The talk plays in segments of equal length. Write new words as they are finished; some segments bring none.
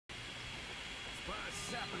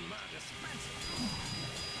Yeah.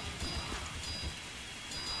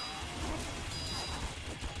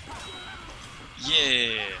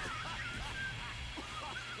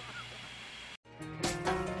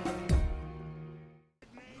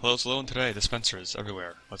 Hello, it's Low, and today dispensers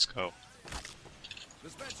everywhere. Let's go.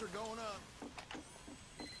 Dispenser going up.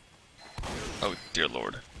 Oh dear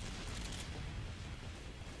lord.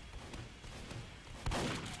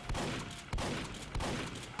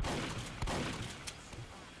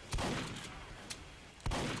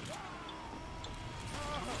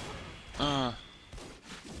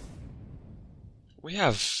 We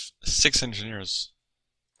have 6 engineers.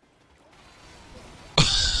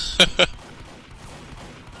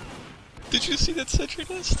 Did you see that sentry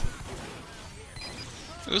nest?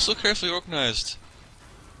 It was so carefully organized.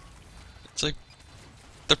 It's like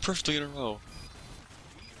they're perfectly in a row.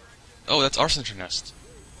 Oh, that's our sentry nest.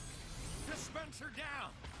 Dispenser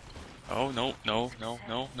down. Oh no, no, no,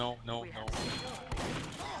 no, no, no, no.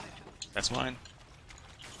 That's mine.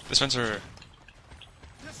 Dispenser.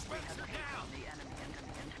 Dispenser down.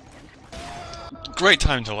 Great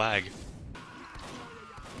time to lag.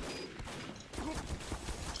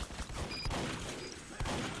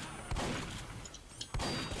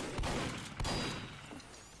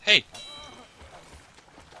 Hey!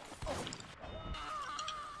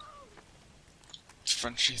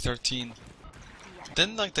 Frenchie 13.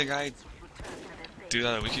 Didn't like the guy do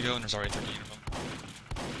that a week ago and there's already 13 of them?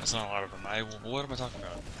 That's not a lot of them. What am I talking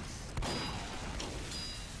about?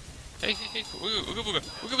 Hey, hey, hey!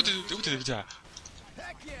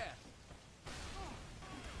 Heck yeah.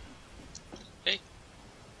 Hey!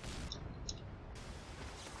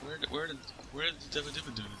 Where did the Dibba do?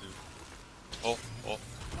 Oh, oh.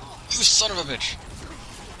 You son of a bitch!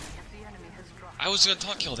 I was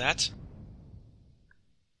gonna kill that!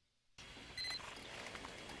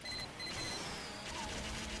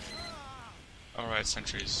 Alright,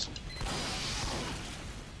 sentries.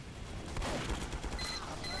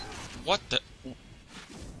 What the?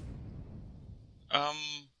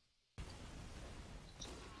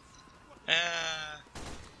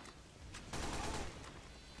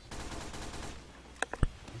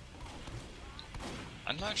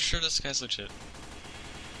 I'm not sure this guy's legit.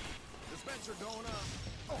 Dispenser going up.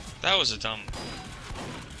 That was a dumb.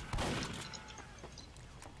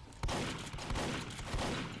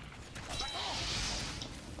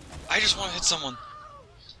 I just want to hit someone.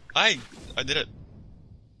 I did it.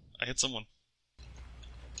 I hit someone.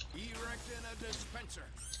 Erecting a dispenser.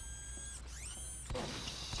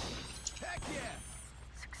 Heck yeah.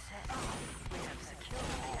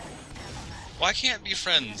 Why can't be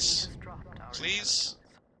friends? Please?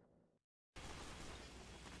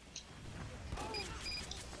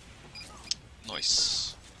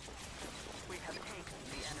 Nice.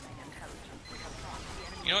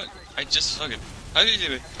 You know what? I just fuck it. How did you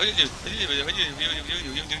do it? How did you do it? How did you do it? How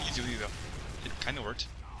did you do it? It kinda worked.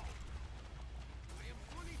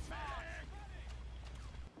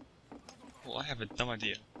 Well, I have a dumb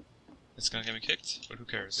idea. It's gonna get me kicked, but who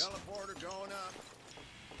cares? Teleporter going up.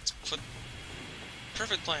 Let's put...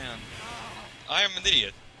 Perfect plan! I am an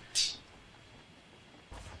idiot.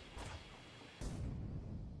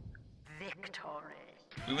 Victory.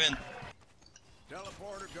 We win.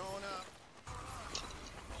 Teleporter going up.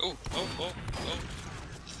 Oh, oh, oh, oh.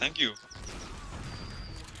 Thank you.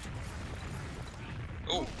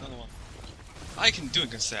 Oh, another one. I can do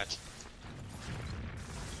against that.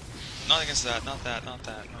 Not against that, not that, not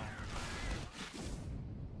that, no.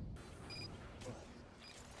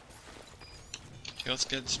 Okay, let's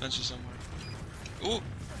get a dispenser somewhere. Ooh!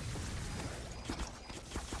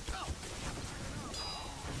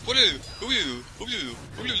 What do you do? What do you do? What do you do?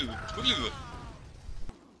 What do you do? What do you do?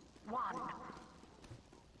 One.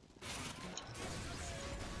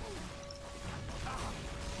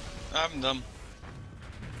 I'm dumb.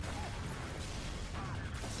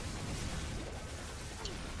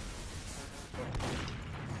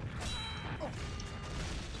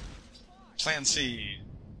 Plan C.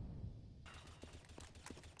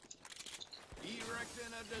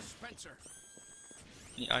 Erecting a dispenser.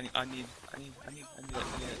 I need it.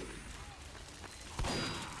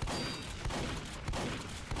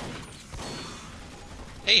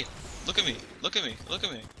 Hey, look at me, look at me, look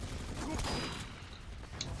at me.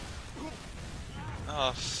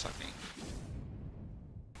 Oh, fucking.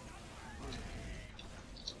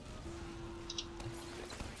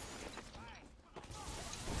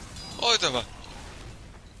 Oh, whatever.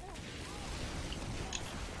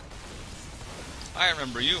 I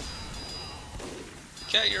remember you.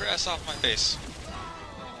 Get your ass off my face.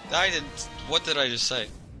 What did I just say?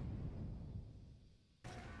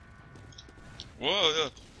 Whoa,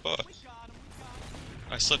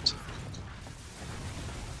 I slipped.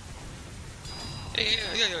 Hey,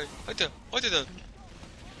 yeah, what the?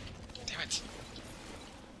 Damn it.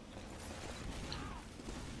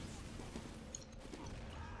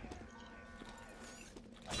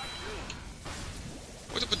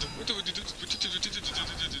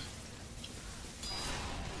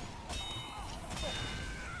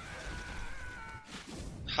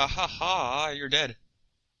 Ha ha ha, you're dead.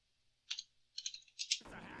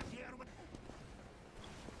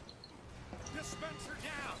 Dispenser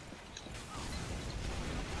down.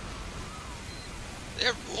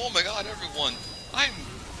 Oh my god, everyone.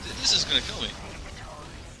 This is gonna kill me.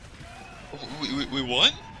 We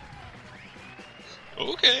won?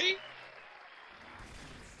 Okay.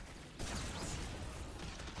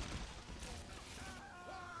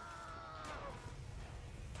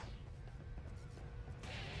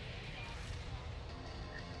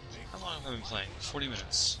 How long have I been playing? 40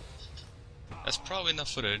 minutes. That's probably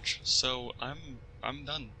enough footage, so I'm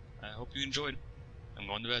done. I hope you enjoyed. I'm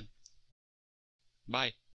going to bed.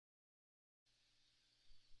 Bye.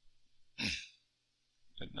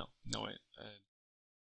 No, wait.